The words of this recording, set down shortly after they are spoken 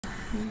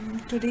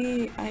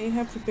Today I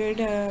have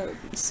prepared a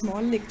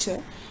small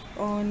lecture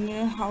on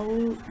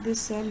how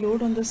this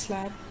load on the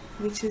slab,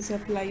 which is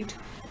applied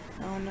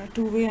on a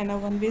two-way and a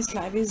one-way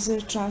slab,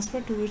 is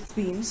transferred to its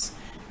beams,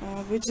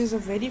 which is a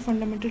very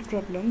fundamental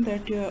problem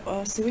that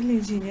a civil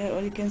engineer,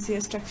 or you can say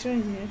a structural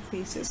engineer,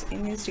 faces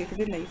in his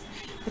day-to-day life.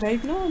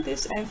 Right now,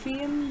 this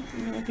FEM,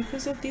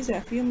 because of these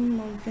FEM,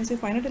 or you can say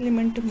finite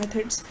element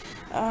methods,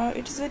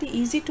 it is very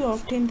easy to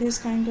obtain this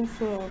kind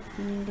of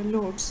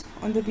loads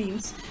on the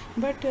beams.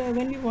 But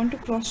when we want to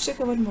cross-check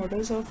our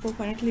models of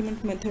finite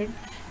element method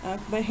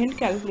by hand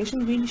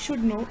calculation, we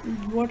should know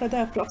what are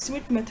the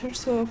approximate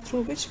methods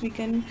through which we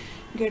can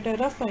get a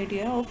rough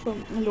idea of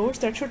loads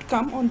that should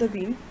come on the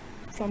beam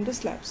from the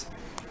slabs.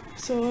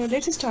 So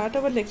let's start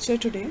our lecture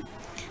today.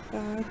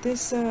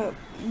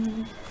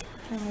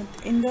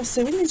 In the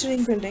civil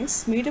engineering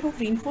buildings made up of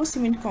reinforced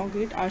cement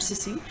concrete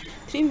RCC,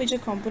 three major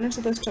components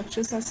of the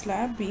structures are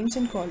slab, beams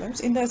and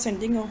columns in the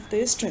ascending of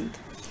their strength.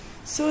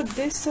 So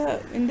this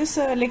in this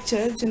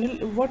lecture,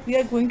 what we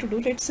are going to do,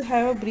 let's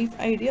have a brief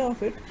idea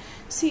of it.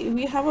 See,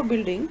 we have a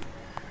building.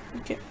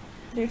 Okay,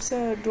 let's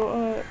draw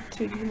a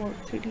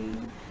 3D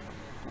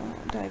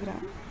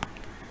diagram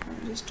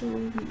just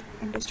to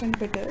understand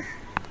better.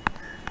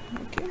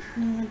 Okay,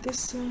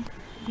 this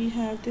we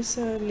have this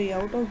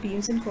layout of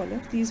beams and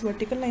columns. These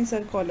vertical lines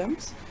are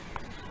columns,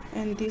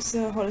 and these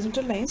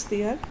horizontal lines,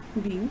 they are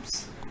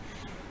beams.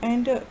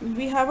 And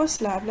we have a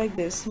slab like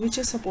this, which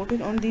is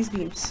supported on these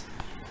beams.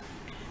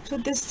 So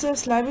this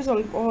slab is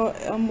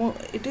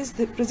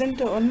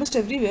present almost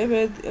everywhere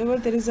wherever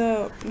there is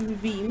a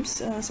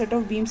set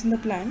of beams in the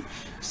plan.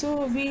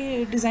 So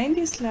we design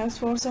these slabs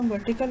for some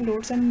vertical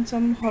loads and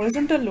some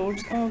horizontal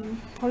loads.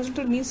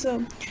 Horizontal means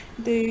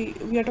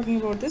we are talking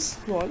about this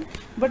wall,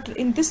 but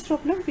in this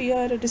problem we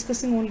are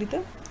discussing only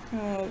the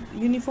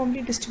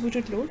uniformly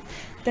distributed load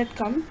that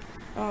come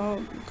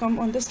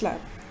on the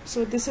slab.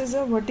 So this is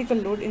a vertical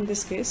load in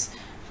this case.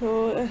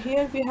 So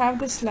here we have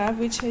the slab,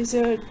 which is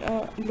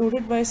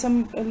loaded by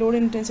some load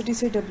intensity,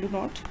 say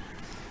W0,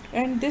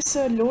 and this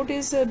load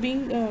is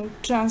being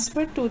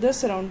transferred to the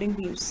surrounding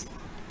beams.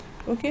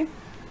 Okay,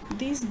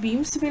 these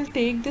beams will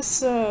take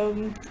this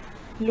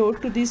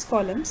load to these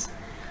columns.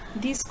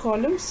 These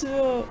columns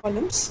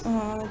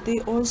they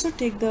also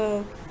take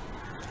the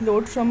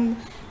load from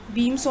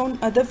beams on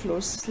other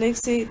floors, like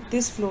say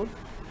this floor.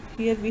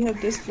 Here we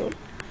have this floor.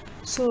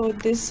 So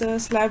this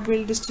slab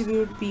will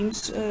distribute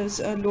beams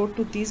load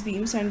to these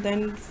beams and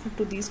then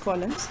to these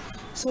columns.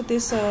 So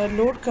this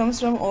load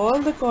comes from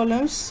all the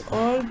columns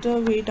all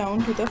the way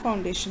down to the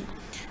foundation,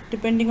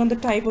 depending on the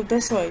type of the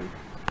soil.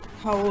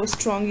 How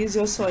strong is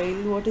your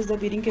soil, what is the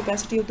bearing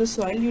capacity of the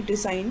soil, you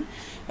design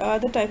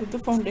the type of the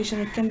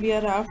foundation. It can be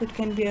a raft, it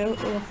can be a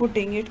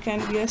footing, it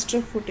can be a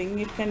strip footing,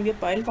 it can be a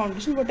pile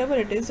foundation, whatever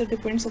it is, it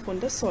depends upon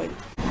the soil.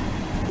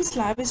 The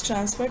slab is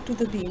transferred to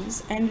the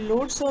beams and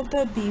loads of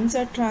the beams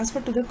are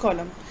transferred to the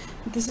column.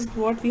 This is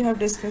what we have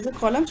discussed. The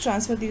columns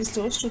transfer these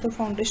loads to the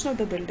foundation of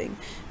the building.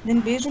 Then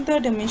based on the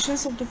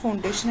dimensions of the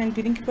foundation and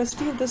bearing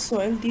capacity of the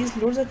soil, these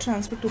loads are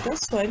transferred to the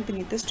soil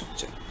beneath the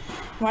structure.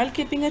 While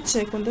keeping a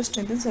check on the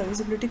strength and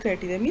serviceability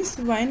criteria, means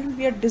when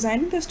we are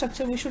designing the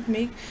structure, we should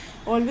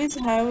always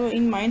have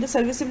in mind the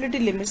serviceability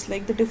limits,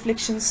 like the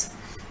deflections.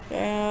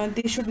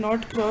 They should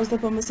not cross the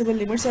permissible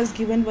limits as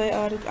given by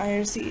our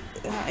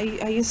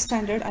IS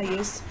standard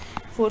IS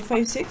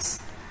 456,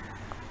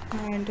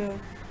 and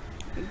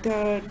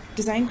the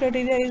design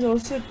criteria is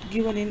also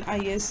given in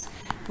IS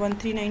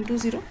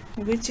 13920,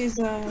 which is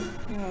a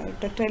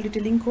ductile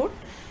detailing code,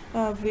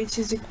 which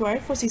is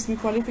required for seismic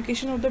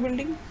qualification of the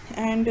building.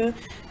 And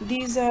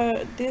this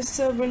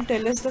will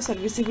tell us the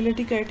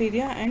serviceability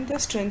criteria and the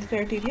strength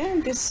criteria,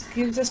 and this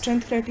gives the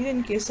strength criteria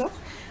in case of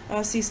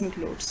seismic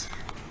loads.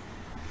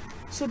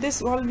 So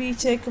this all we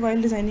check while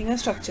designing a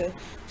structure.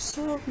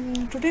 So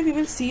today we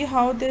will see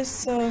how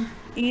this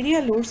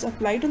area loads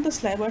applied on the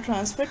slab are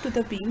transferred to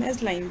the beam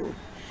as line load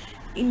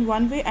in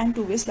one-way and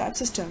two-way slab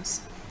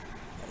systems.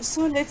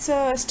 So let's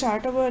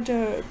start our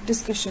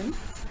discussion.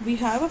 We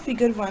have a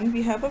figure 1,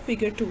 we have a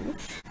figure 2.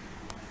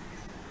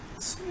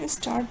 So let's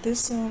start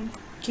this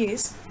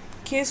case.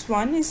 Case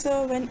 1 is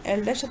when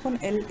L dash upon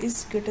L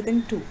is greater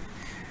than 2.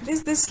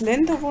 This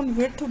length upon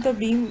width of the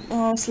beam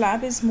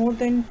slab is more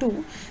than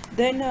 2,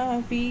 then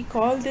we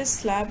call this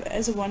slab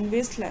as a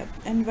one-way slab.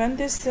 And when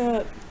this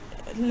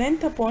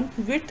length upon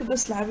width of the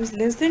slab is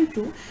less than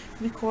 2,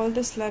 we call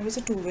the slab as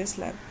a two-way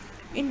slab.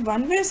 In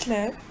one-way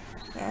slab,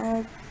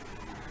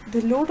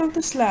 the load of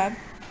the slab,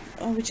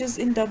 which is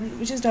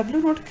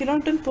W0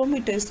 kilonewton per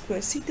meter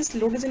square. See, this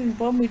load is in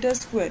per meter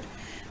square,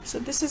 so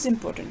this is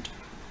important.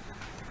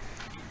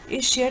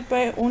 Is shared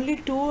by only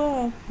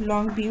two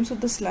long beams of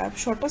the slab,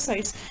 shorter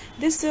sides.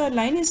 This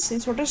line is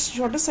shorter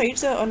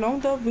sides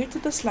along the width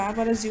of the slab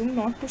are assumed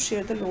not to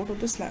share the load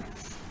of the slab.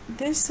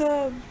 This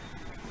a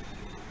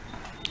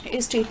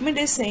statement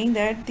is saying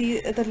that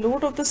the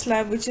load of the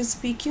slab, which is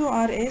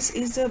PQRS,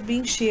 is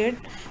being shared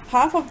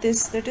half of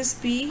this, that is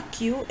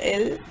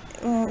PQA-A,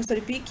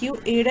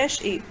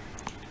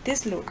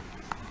 this load.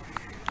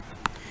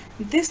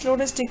 This load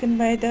is taken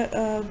by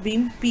the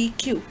beam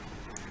PQ.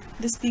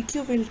 This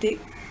PQ will take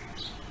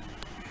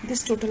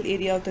this total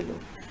area of the load.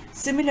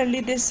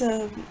 Similarly, this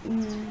A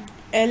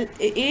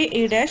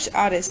dash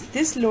RS,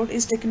 this load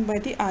is taken by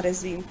the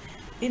RS beam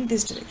in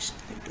this direction,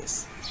 like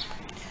this.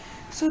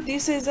 So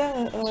this is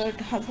a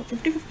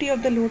 50-50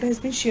 of the load has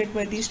been shared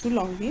by these two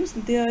long beams.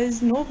 There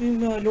is no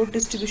beam, load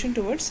distribution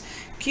towards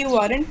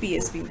QR and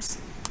PS beams.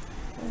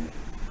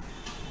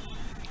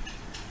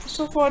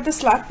 So for the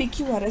slab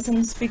PQRS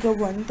in figure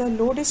 1, the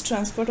load is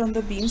transferred on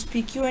the beams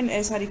PQ and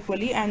SR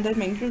equally, and the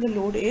magnitude of the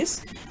load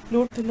is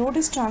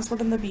transferred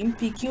on the beam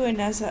PQ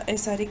and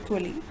SR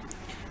equally,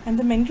 and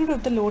the magnitude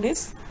of the load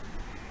is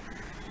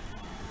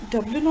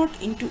W naught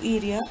into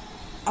area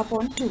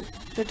upon 2.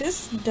 That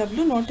is,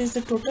 W naught is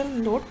the total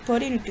load per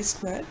unit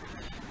square.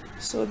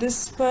 So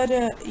this per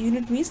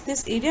unit means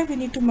this area we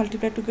need to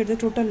multiply to get the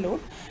total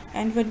load,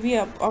 and when we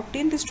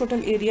obtain this total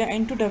area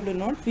into W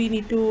naught, we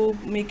need to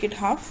make it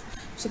half.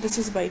 So this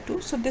is by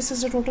 2. So this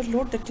is the total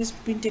load that is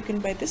being taken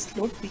by this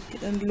load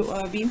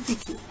beam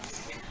PQ.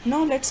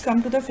 Now let's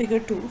come to the figure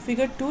 2.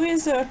 Figure 2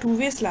 is a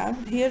two-way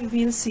slab. Here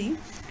we will see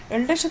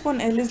L dash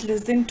upon L is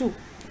less than 2.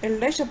 L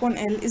dash upon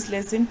L is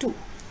less than 2.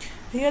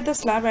 Here the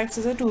slab acts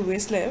as a two-way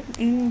slab.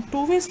 In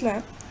two-way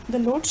slab, the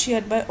load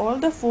shared by all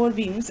the 4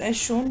 beams as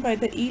shown by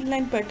the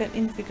E-line pattern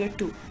in figure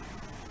 2.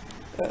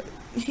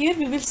 Here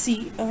we will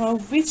see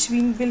which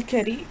beam will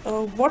carry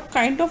what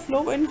kind of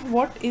load and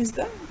what is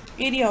the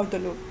area of the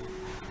load.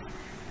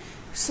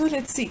 So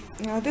let's see.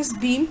 Now this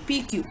beam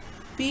PQ,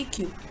 P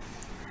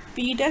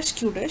dash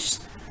Q dash,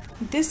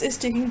 this is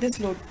taking this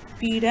load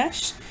P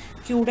dash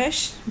Q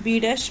dash B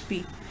dash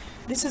P.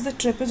 This is the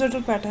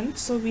trapezoidal pattern.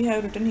 So we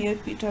have written here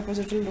P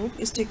trapezoidal load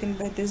is taken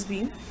by this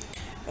beam.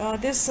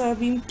 This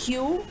beam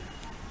Q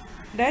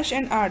dash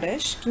and R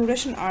dash, Q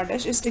dash and R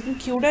dash is taking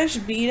Q dash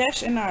B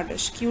dash and R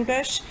dash, Q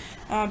dash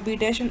B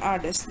dash and R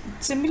dash.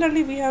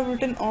 Similarly, we have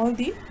written all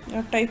the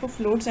type of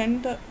loads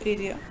and the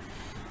area.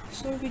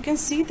 So we can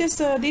see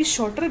this these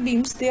shorter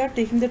beams, they are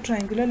taking the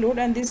triangular load,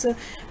 and these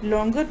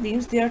longer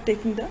beams, they are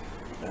taking the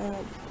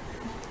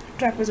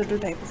trapezoidal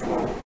type of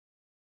load.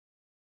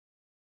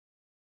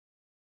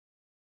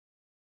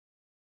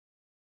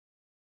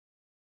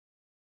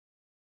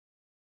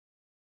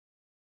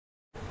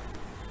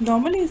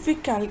 Normally, if we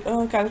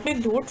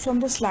calculate load from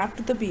the slab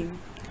to the beam,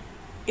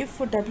 if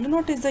W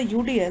naught is the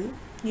UDL,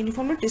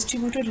 uniformly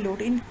distributed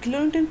load in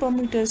kilonewton per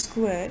meter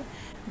square,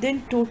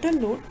 then total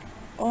load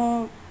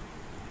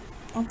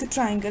of the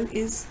triangle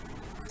is,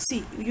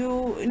 see,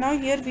 now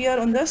here we are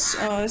on the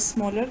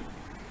smaller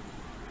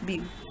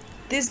beam,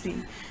 this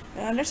beam.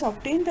 Let's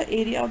obtain the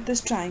area of this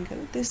triangle.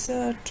 This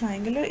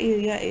triangular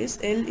area is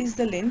L is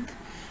the length,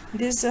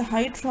 this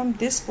height from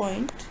this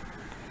point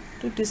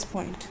to this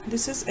point,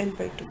 this is L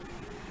by 2.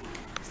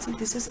 See,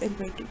 this is L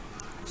by 2.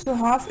 So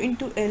half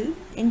into L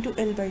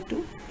by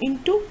 2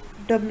 into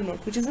W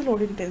naught, which is the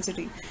load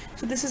intensity.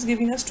 So this is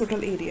giving us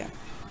total area.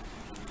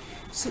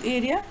 So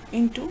area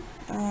into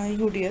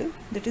UDL,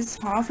 that is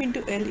half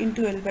into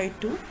L by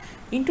 2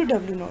 into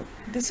W naught.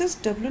 This is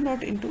W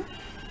naught into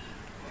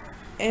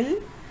L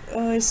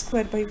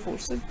square by 4.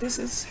 So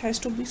this has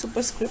to be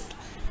superscript,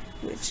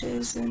 which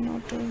is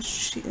not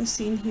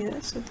seen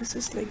here. So this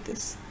is like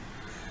this.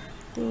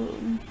 So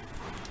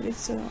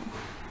let's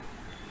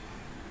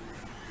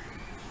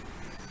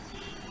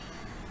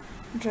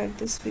drag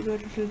this figure a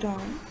little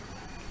down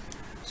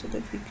so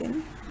that we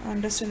can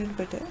understand it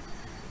better.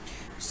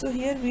 So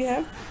here we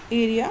have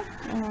area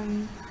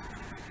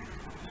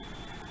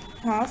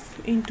half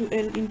into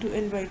L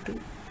by 2,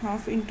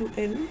 half into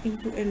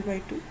L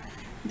by 2.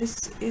 This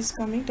is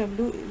coming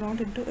W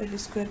naught into L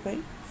square by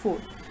 4.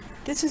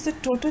 This is the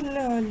total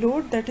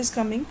load that is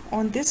coming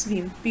on this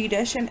beam P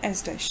dash and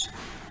S dash,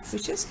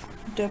 which is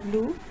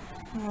W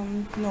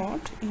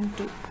naught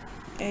into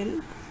L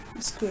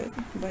square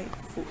by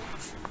 4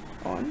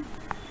 on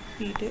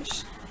P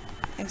dash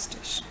S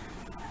dash.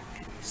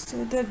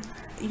 So the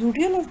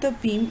UDL of the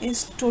beam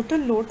is total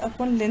load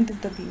upon length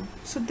of the beam.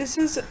 So this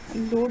is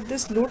load,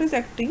 this load is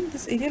acting,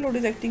 this area load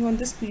is acting on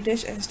this P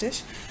dash S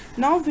dash.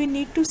 Now we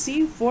need to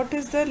see what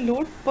is the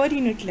load per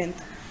unit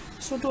length.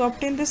 So to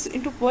obtain this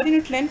into per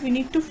unit length, we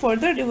need to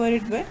further divide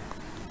it by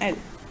L,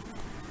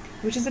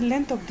 which is the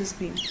length of this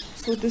beam.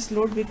 So this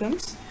load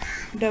becomes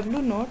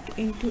W naught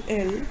into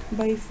L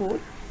by 4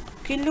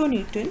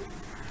 kilonewton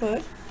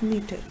per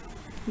meter.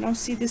 Now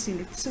see this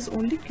unit, this is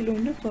only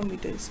kilonewton per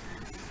meters,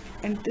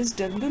 and this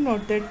W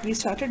naught that we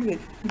started with,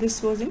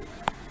 this was in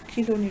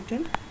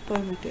kilonewton per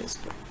meter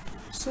square.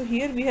 So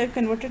here we have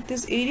converted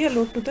this area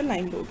load to the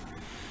line load.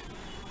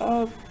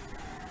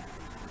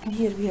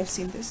 Here we have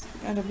seen this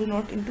W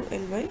naught into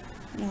L by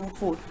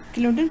 4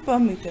 kilonewton per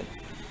meter,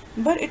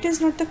 but it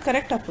is not the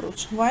correct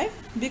approach. Why?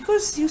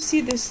 Because you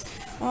see this,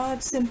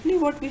 simply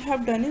what we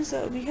have done is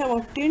we have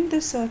obtained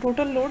this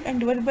total load and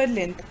divided by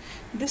length.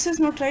 This is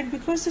not right,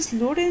 because this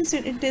load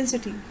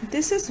intensity,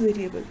 this is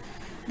variable.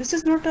 This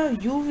is not a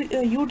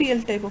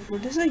UDL type of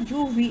load, this is a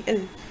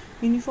UVL.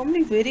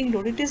 uniformly varying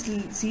load. It is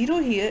 0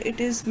 here, it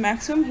is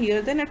maximum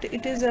here, then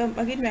it is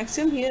again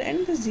maximum here,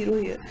 and the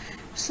 0 here.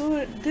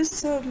 So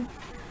this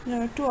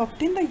to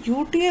obtain the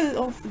UTL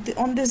of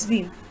on this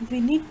beam, we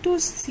need to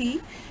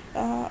see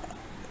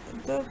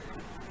the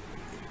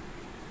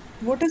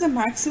what is the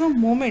maximum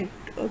moment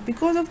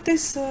because of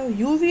this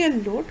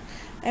UVL load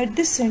at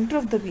the center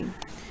of the beam.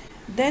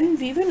 Then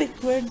we will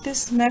equate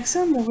this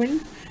maximum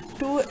moment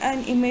to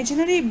an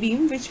imaginary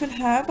beam which will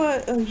have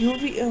a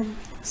UV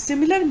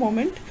similar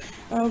moment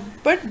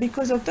but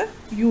because of the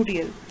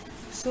UDL.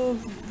 So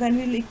when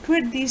we will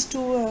equate these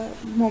two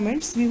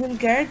moments, we will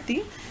get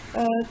the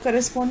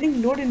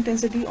corresponding load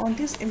intensity on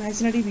this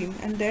imaginary beam,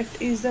 and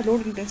that is the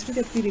load intensity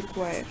that we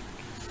require.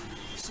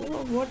 So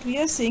what we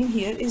are saying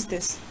here is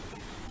this.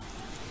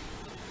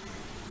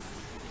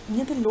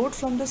 Here the load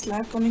from the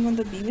slab coming on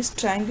the beam is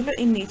triangular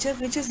in nature,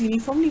 which is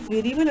uniformly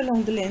variable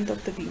along the length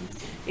of the beam.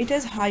 It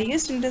has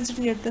highest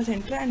intensity at the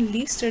center and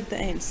least at the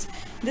ends.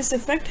 This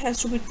effect has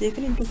to be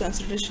taken into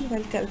consideration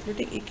while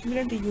calculating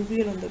equivalent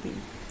UVL on the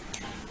beam.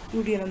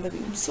 UDL on the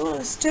beam. So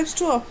steps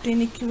to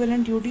obtain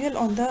equivalent UDL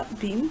on the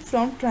beam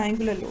from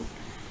triangular load.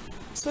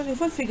 So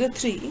refer figure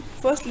 3.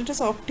 First let us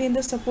obtain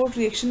the support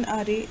reaction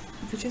RA,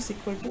 which is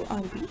equal to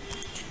RB.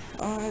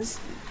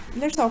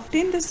 Let's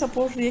obtain the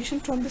support reaction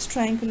from this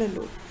triangular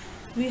load.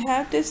 We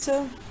have this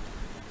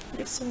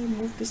let's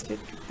move this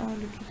little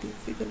bit,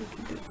 figure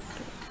little bit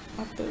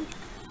upper.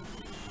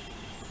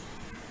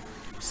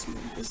 Let's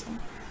move this up,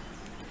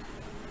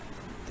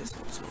 this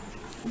also.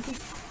 Okay,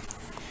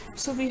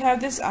 so we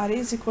have this RA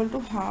is equal to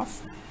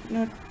half.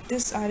 Now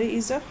this RA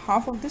is a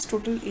half of this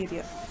total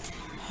area,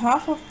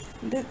 half of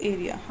the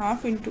area,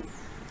 half into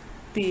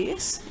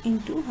base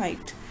into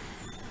height,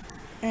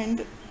 and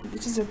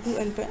which is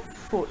WL by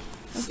 4.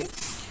 Okay,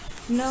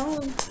 now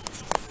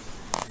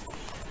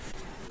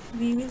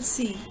we will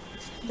see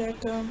that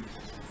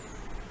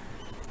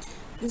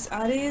this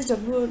RA is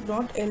W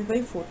dot L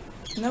by 4.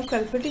 Now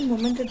calculating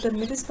moment at the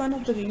midspan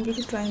of the beam due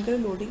to triangular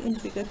loading in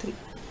figure 3.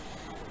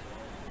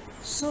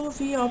 So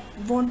we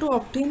want to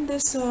obtain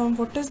this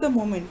what is the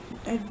moment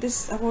at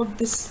this about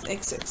this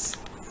axis.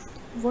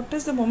 What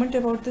is the moment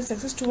about this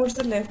axis towards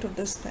the left of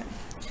the span,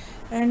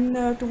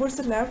 and towards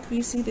the left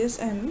we see this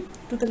M,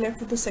 to the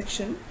left of the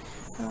section,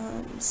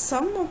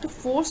 sum of the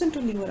force into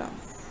lever arm.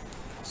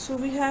 So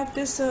we have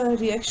this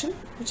reaction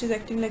which is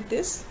acting like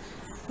this.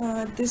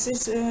 This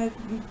is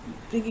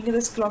bringing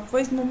this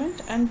clockwise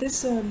moment, and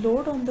this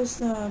load on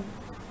this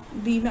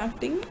beam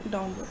acting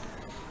downward,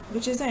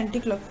 which is the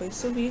anti-clockwise.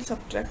 So we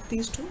subtract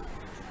these two.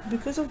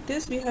 Because of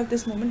this we have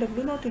this moment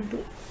W naught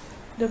into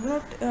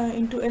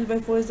L by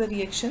 4 is the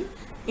reaction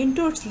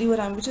into its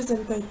lever arm, which is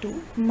L by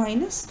 2,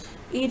 minus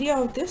area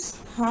of this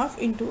half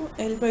into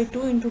L by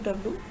 2 into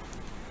W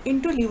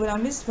into lever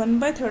arm is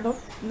 1/3 of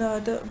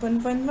the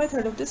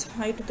 1/3 of this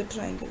height of the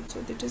triangle.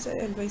 So that is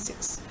L by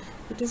 6.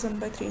 It is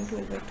 1/3 into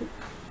L by 2.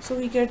 So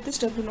we get this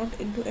W naught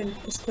into L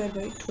square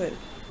by 12.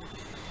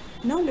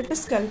 Now let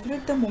us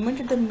calculate the moment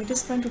at the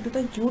midspan to do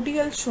the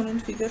UDL shown in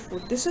figure 4.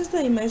 This is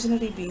the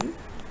imaginary beam.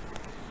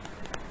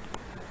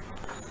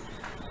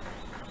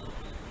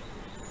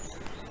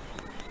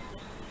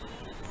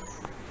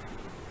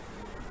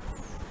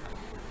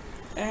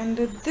 And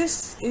this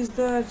is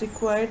the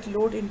required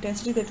load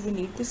intensity that we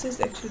need. This is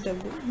actually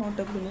W, not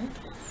W naught.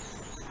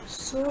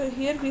 So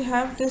here we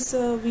have this,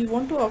 we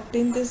want to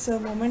obtain this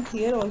moment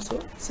here also.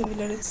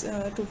 Similar, it's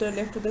to the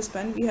left of the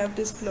span. We have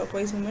this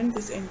clockwise moment,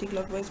 this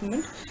anti-clockwise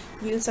moment.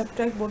 We will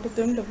subtract both of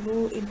them.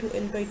 W into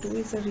L by 2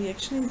 is the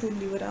reaction into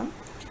lever arm,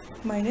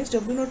 minus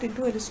W naught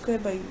into L square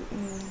by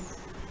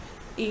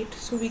 8.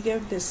 So we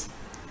get this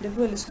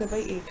WL square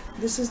by 8.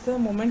 This is the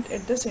moment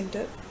at the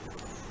center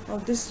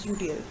of this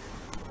UDL.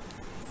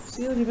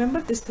 So you remember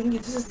this thing,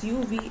 this is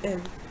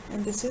UVL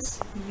and this is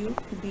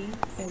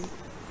UDL.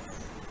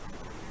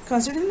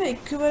 Considering the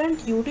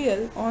equivalent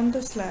UDL on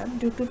the slab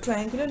due to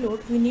triangular load,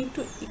 we need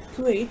to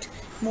equate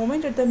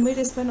moment at the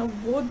midspan of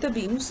both the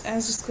beams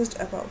as discussed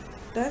above.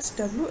 That's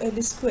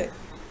WL square.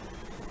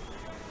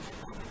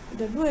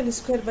 WL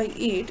square by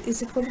 8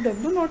 is equal to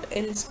W naught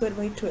L square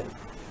by 12.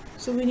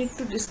 So we need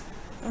to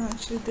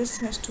actually this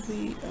has to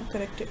be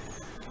corrected.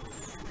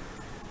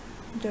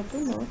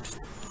 W naught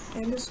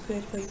L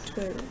square by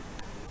 12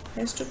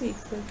 has to be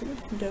equal to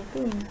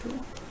W into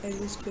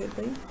L square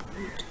by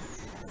 8.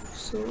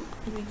 So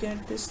we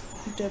get this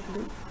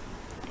W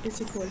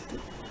is equal to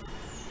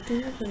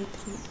 2 by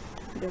 3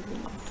 W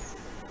naught.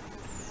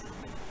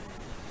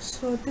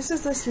 So this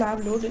is the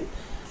slab load in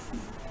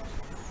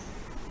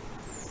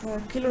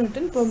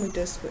kilonewton per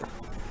meter square.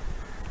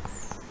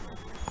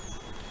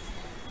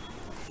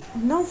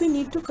 Now we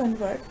need to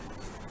convert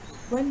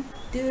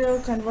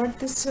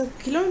this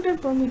kilonewton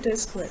per meter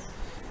square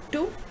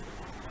to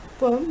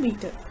per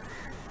meter,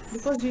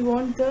 because we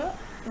want the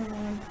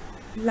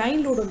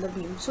line load on the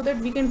beam, so that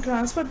we can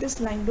transfer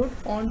this line load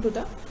onto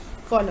the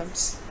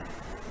columns.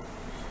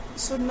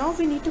 So now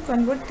we need to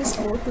convert this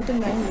load to the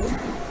line load.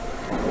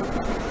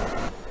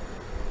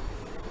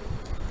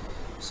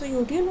 So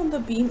UDL on the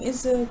beam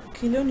is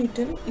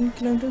kilonewton in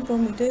kilonewton per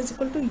meter is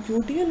equal to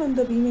UDL on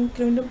the beam in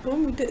kilonewton per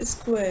meter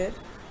square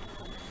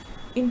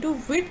into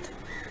width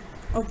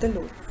of the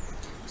load.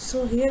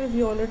 So here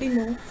we already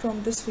know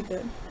from this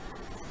figure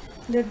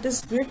that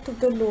this width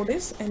of the load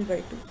is L by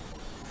 2.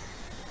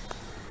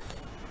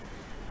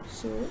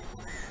 So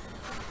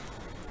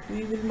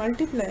we will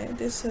multiply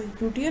this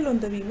UDL on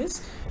the beam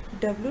is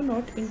W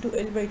naught into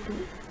L by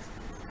 2.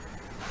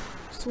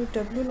 So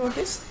W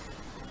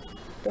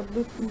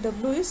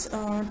is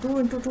 2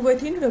 into 2 by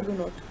 3 into W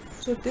naught.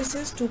 So this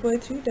is 2 by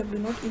 3 W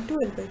naught into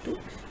L by 2,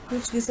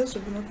 which gives us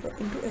W naught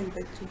into L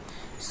by 3.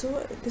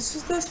 So this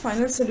is the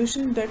final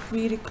solution that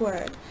we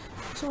require.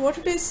 So what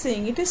it is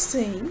saying? It is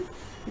saying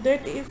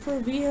that if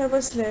we have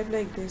a slab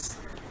like this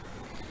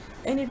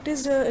and it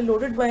is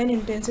loaded by an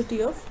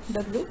intensity of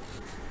W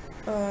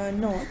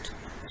naught,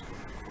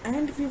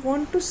 and we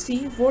want to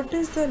see what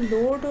is the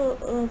load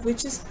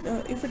which is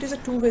if it is a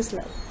two-way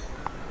slab.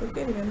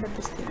 Okay, remember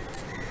this thing.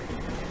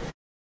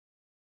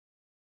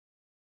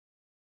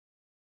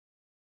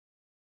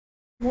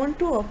 Want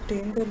to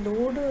obtain the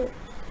load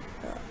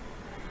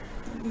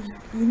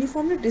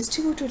uniformly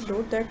distributed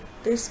load that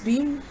this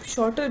beam,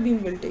 shorter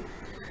beam, will take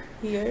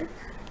here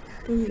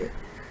to here,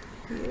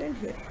 here and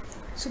here.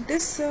 So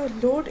this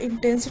load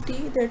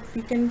intensity that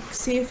we can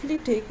safely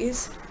take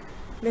is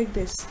like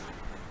this.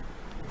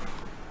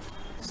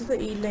 This is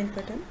the E line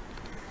pattern.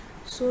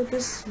 So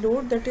this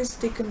load that is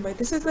taken by,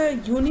 this is the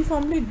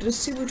uniformly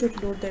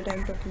distributed load that I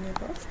am talking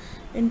about.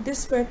 In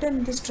this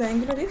pattern, this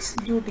triangular is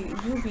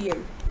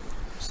UVL.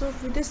 So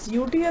with this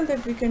UDL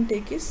that we can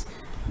take is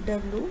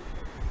W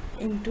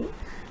into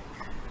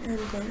L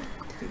by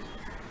 3.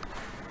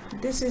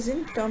 This is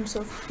in terms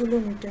of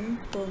kilonewton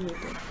per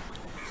meter.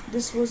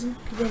 This was in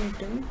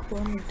kilonewton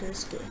per meter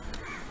square.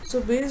 So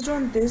based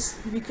on this,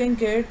 we can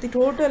get the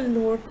total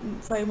load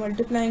by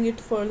multiplying it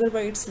further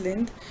by its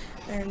length,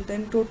 and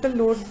then total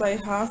load by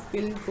half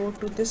will go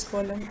to this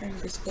column and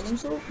this column.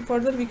 So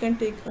further we can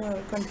take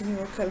continue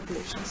our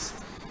calculations.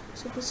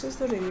 So this is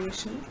the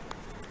derivation.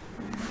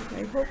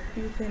 I hope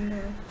you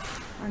can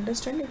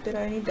understand. If there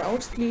are any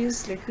doubts,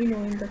 please let me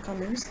know in the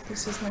comments.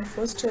 This is my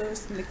first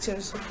lecture,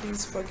 so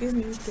please forgive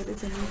me if there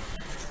is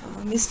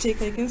any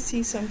mistake. I can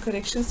see some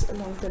corrections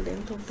along the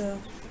length of the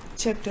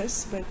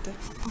chapters, but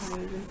I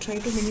will try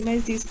to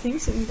minimize these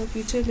things in the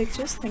future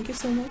lectures. Thank you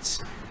so much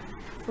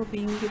for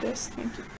being with us. Thank you.